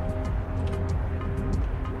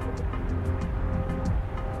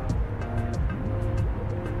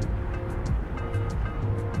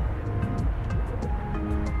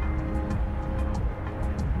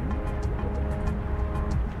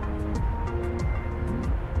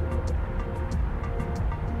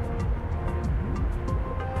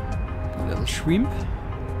 little shrimp.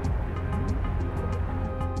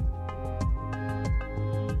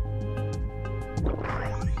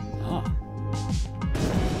 Ah.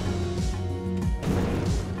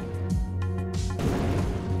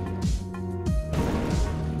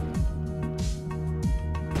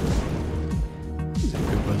 He's a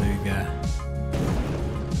good beluga.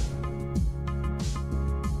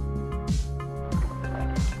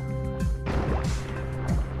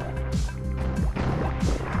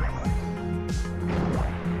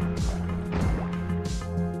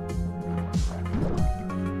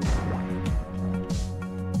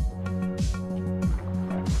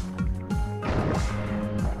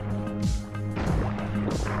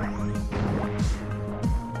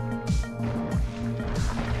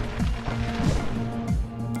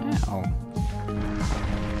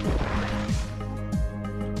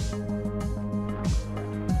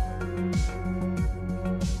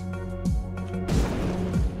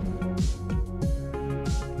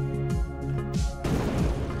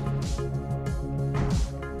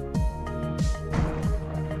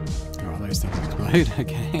 Those things explode,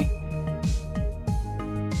 okay.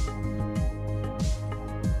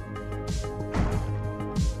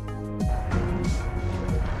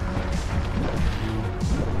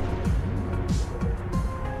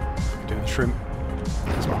 Do the shrimp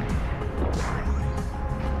as well.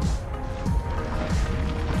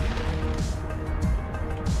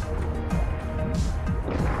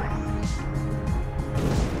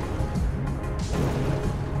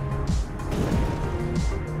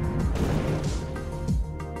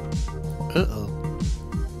 Uh-oh.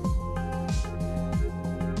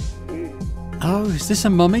 Oh, is this a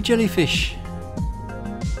mummy jellyfish?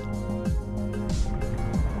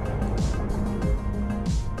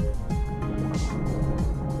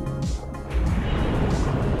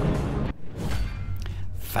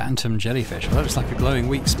 Phantom jellyfish. Well, that looks like a glowing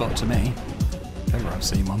weak spot to me. If ever I've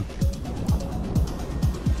seen one.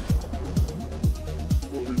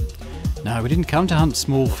 No, we didn't come to hunt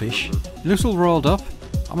small fish. It looks all rolled up.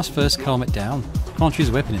 I must first calm it down. Can't use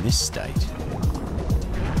a weapon in this state. Okay,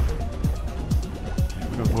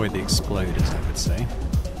 we've got to avoid the exploders, I would say.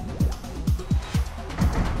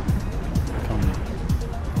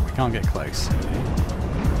 We can't get close. Okay.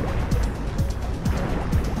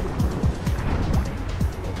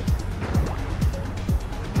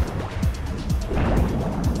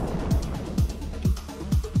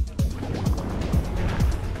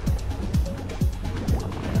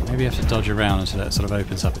 Maybe you have to dodge around until it sort of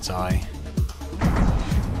opens up its eye.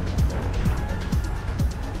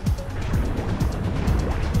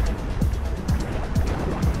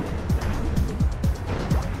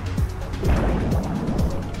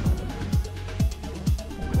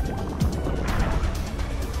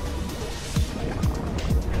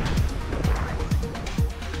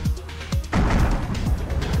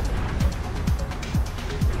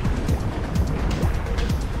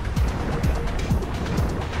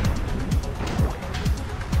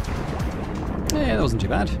 Yeah, that wasn't too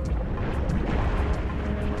bad.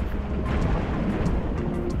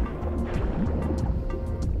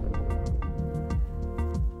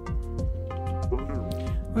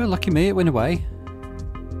 Well, lucky me, it went away.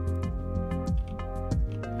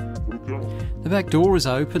 The back door is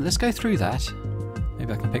open. Let's go through that.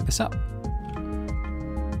 Maybe I can pick this up.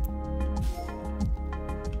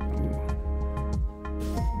 Ooh.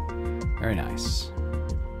 Very nice.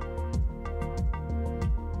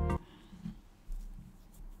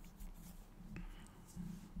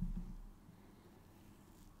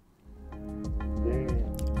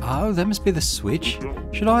 Oh, that must be the switch.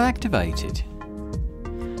 Should I activate it?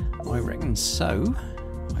 I reckon so.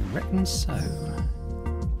 I reckon so.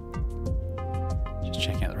 Just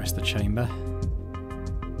checking out the rest of the chamber.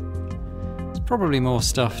 There's probably more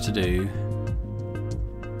stuff to do.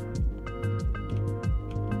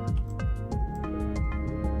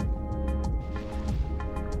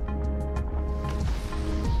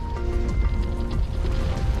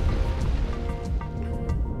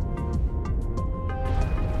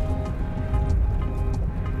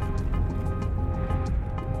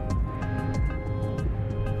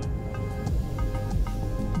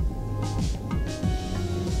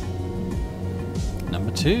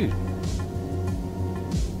 Number 2.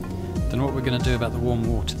 Don't know what we're going to do about the warm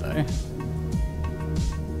water though.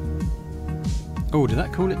 Oh, did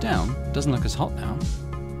that cool it down? Doesn't look as hot now.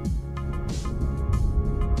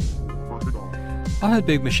 I heard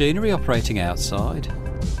big machinery operating outside.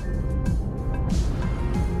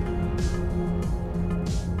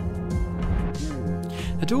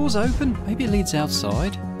 The door's open. Maybe it leads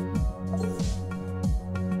outside.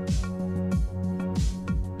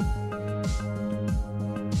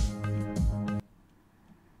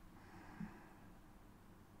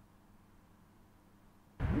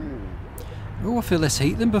 Oh, I feel less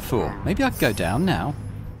heat than before. Maybe I could go down now.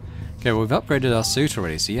 Okay, well, we've upgraded our suit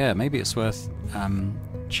already, so yeah, maybe it's worth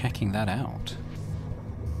checking that out.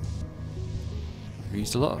 I've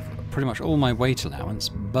used a lot of, pretty much all my weight allowance,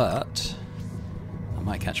 but I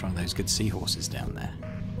might catch one of those good seahorses down there.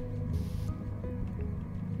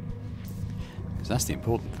 Because that's the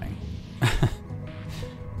important thing. I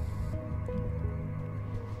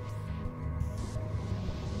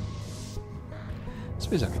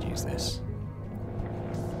suppose I could use this.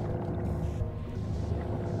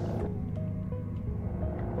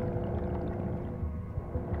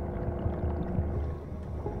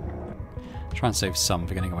 Try and save some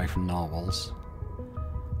for getting away from narwhals.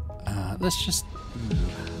 Let's just...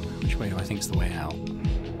 which way do I think is the way out?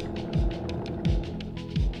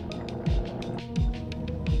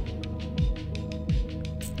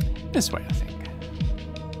 This way, I think.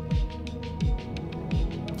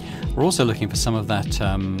 We're also looking for some of that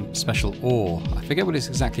special ore. I forget what it's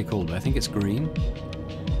exactly called, but I think it's green.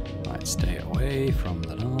 Right, stay away from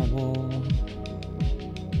the narwhal.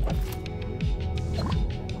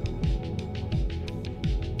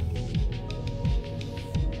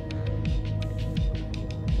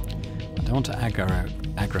 I don't want to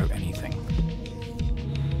aggro anything.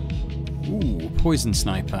 Ooh, poison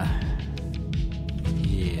sniper.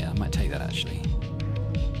 Yeah, I might take that actually.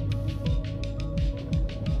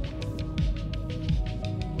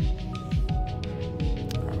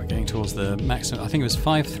 Right, we're getting towards the maximum. I think it was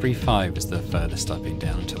 535 is the furthest I've been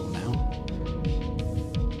down until now.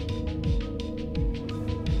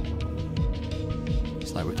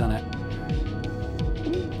 Looks like we've done it.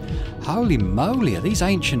 Holy moly, are these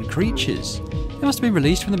ancient creatures? They must have been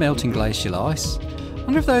released from the melting glacial ice. I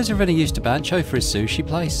wonder if those are of any use to Bancho for his sushi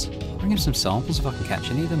place. I'll bring him some samples if I can catch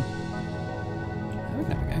any of them. Oh,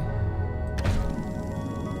 there we go.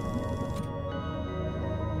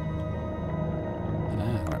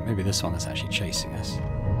 Ah, right, maybe this one that's actually chasing us.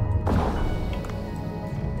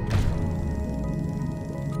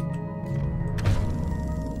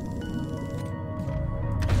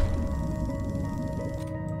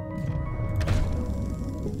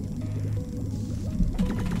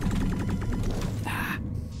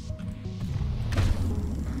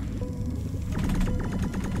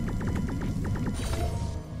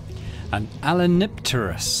 An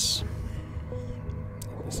Alanipterus.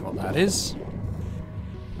 This is what that is.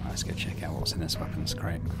 Right, let's go check out what's in this weapons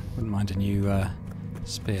crate. Wouldn't mind a new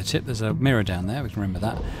spear tip. There's a mirror down there, we can remember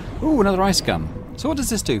that. Ooh, another ice gun. So what does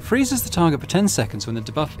this do? Freezes the target for 10 seconds when the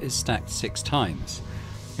debuff is stacked 6 times.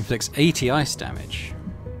 Inflicts 80 ice damage.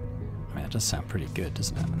 I mean, that does sound pretty good,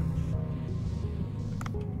 doesn't it?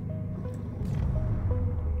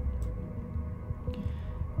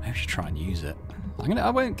 Maybe I should try and use it.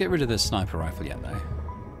 I won't get rid of the sniper rifle yet, though. Right,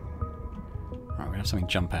 we're gonna have something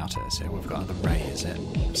jump out at us here. We've got another ray, is it?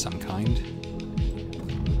 Of some kind.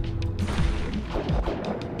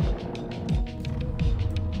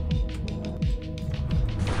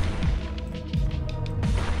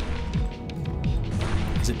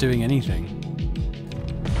 Is it doing anything?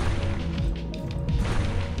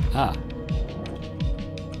 Ah.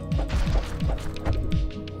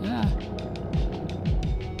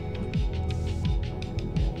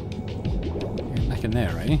 In there,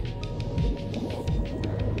 eh?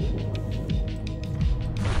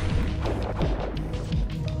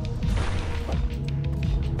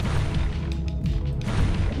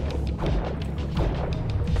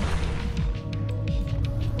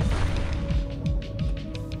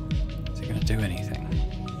 Is it going to do anything?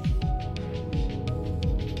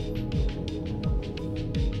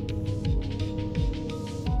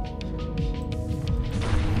 I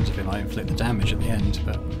wonder if it might inflict the damage at the end,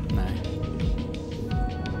 but no.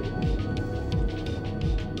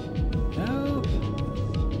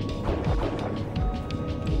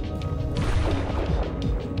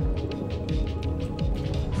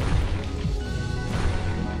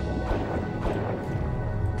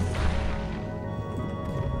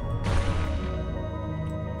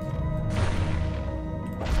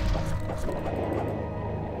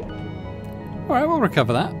 Alright, we'll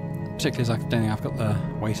recover that. Particularly as I don't think I've got the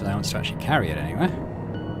weight allowance to actually carry it anywhere.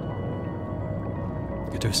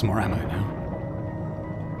 Could do with some more ammo now.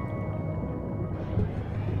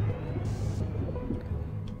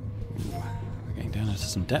 Ooh, we're getting down into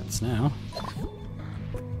some depths now.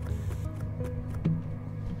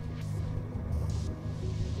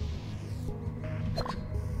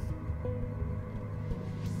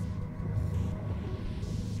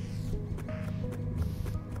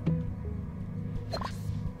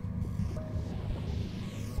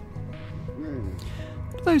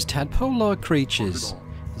 Those tadpole-like creatures,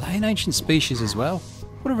 are they an ancient species as well?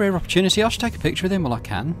 What a rare opportunity. I should take a picture with him while I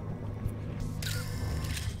can.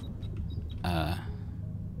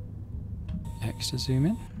 X to zoom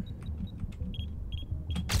in.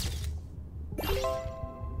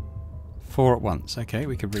 4 at once. Okay,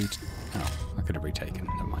 we could read. Oh, I could have retaken.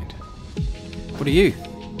 Never mind. What are you?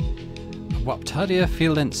 Waptadia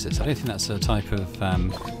fielensis. I don't think that's a type of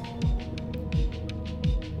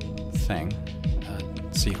thing.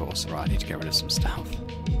 Seahorse. Right, I need to get rid of some stuff.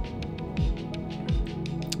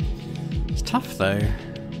 It's tough though.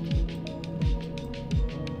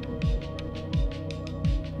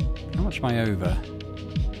 How much am I over?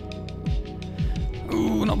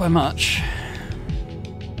 Ooh, not by much.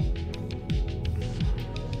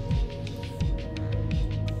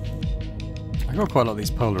 I got quite a lot of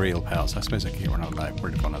these polar eel pelts. I suppose I could get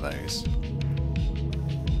rid of one of those.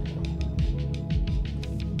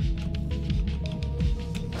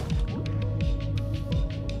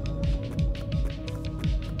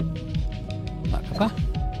 Black pepper.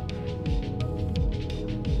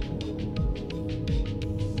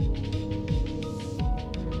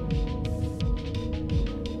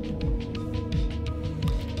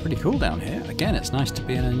 Pretty cool down here. Again, it's nice to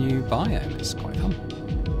be in a new biome. It's quite fun.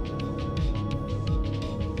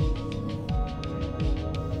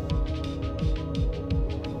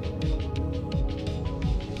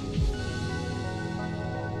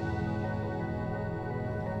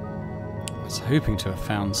 Hoping to have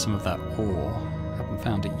found some of that ore. Haven't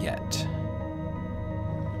found it yet.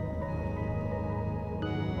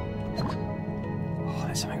 Oh,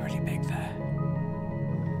 there's something really big there.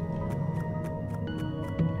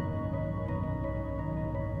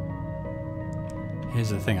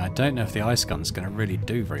 Here's the thing, I don't know if the ice gun's going to really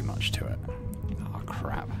do very much to it. Oh,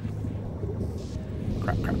 crap.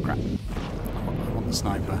 Crap. I want the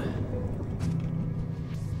sniper.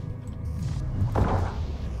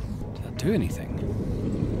 Do anything.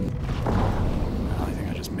 Oh, I think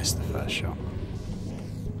I just missed the first shot.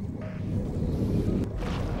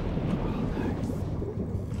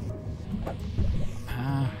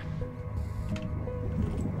 Oh,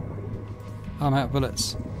 I'm out of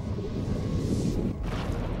bullets.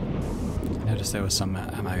 I noticed there was some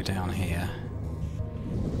ammo down here.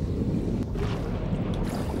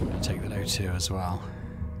 I'll take that O2 as well.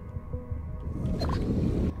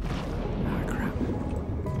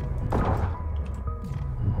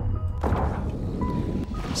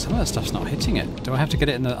 Some of that stuff's not hitting it. Do I have to get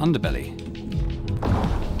it in the underbelly?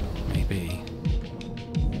 Maybe.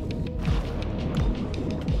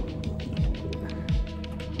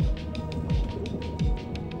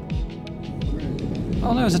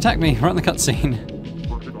 Oh no, it's attacked me right in the cutscene.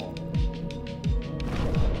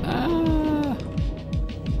 Ah!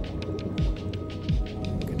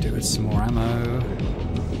 Could do with some more ammo.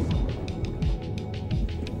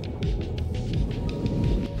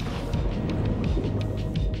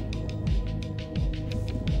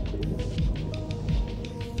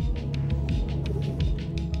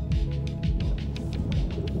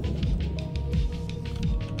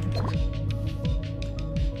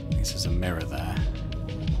 There's a mirror there.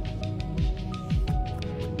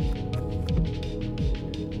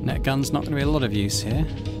 Net gun's not going to be a lot of use here.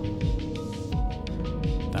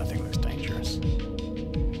 That thing looks dangerous.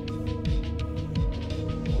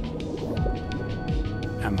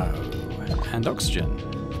 Ammo and oxygen.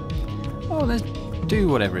 Oh, let's do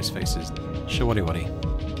whatever his face is. Shawaddy waddy.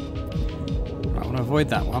 Right, I want to avoid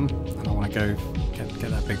that one, and I want to go get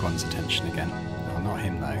that big one's attention again. Oh, not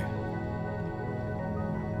him though.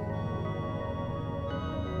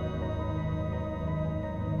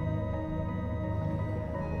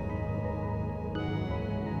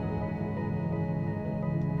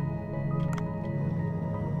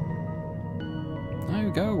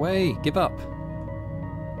 Go away, give up.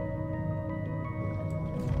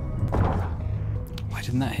 Why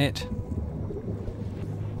didn't that hit?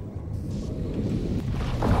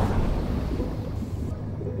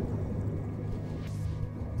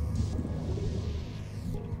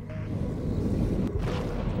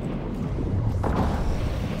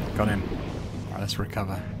 Got him. All right, let's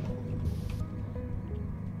recover.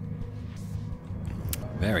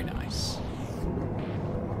 Very nice.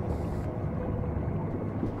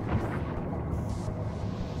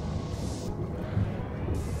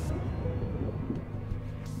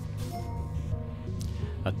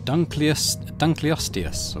 A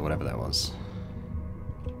Dunkleosteus, or whatever that was.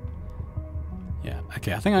 Yeah,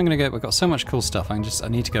 okay, I think I'm gonna go. We've got so much cool stuff, I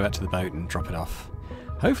need to go back to the boat and drop it off.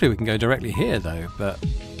 Hopefully we can go directly here though, but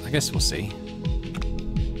I guess we'll see.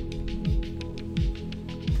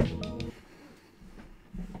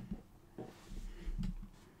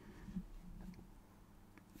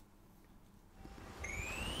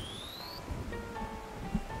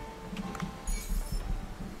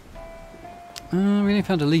 we only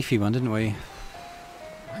found a leafy one, didn't we?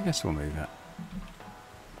 I guess we'll move it.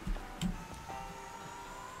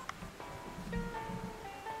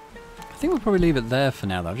 I think we'll probably leave it there for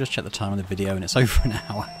now, though. I've just checked the time on the video and it's over an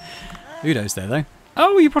hour. Udo's there, though.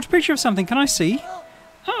 Oh, you brought a picture of something. Can I see?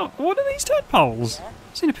 Oh, what are these tadpoles?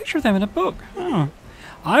 I've seen a picture of them in a book. Oh,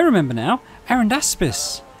 I remember now.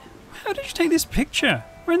 Arandaspis. How did you take this picture?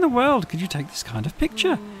 Where in the world could you take this kind of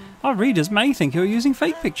picture? Our readers may think you're using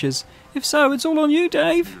fake pictures. If so, it's all on you,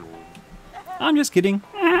 Dave. I'm just kidding.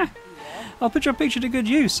 I'll put your picture to good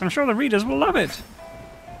use. I'm sure the readers will love it.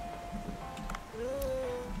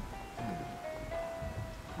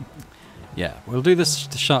 Yeah, we'll do this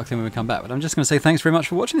the shark thing when we come back, but I'm just going to say thanks very much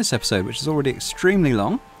for watching this episode, which is already extremely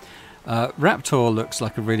long. Raptor looks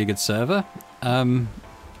like a really good server.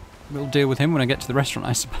 We'll deal with him when I get to the restaurant,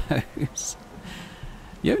 I suppose.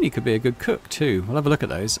 Yoni could be a good cook too. We'll have a look at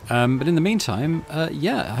those. But in the meantime,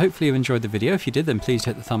 yeah, hopefully you enjoyed the video. If you did, then please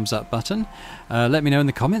hit the thumbs up button. Let me know in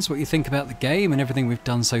the comments what you think about the game and everything we've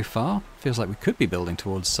done so far. Feels like we could be building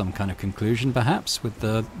towards some kind of conclusion, perhaps, with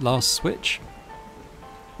the last switch.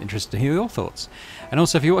 Interested to hear your thoughts. And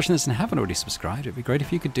also, if you're watching this and haven't already subscribed, it'd be great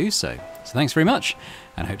if you could do so. So thanks very much,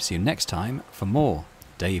 and I hope to see you next time for more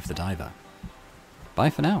Dave the Diver. Bye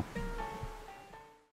for now.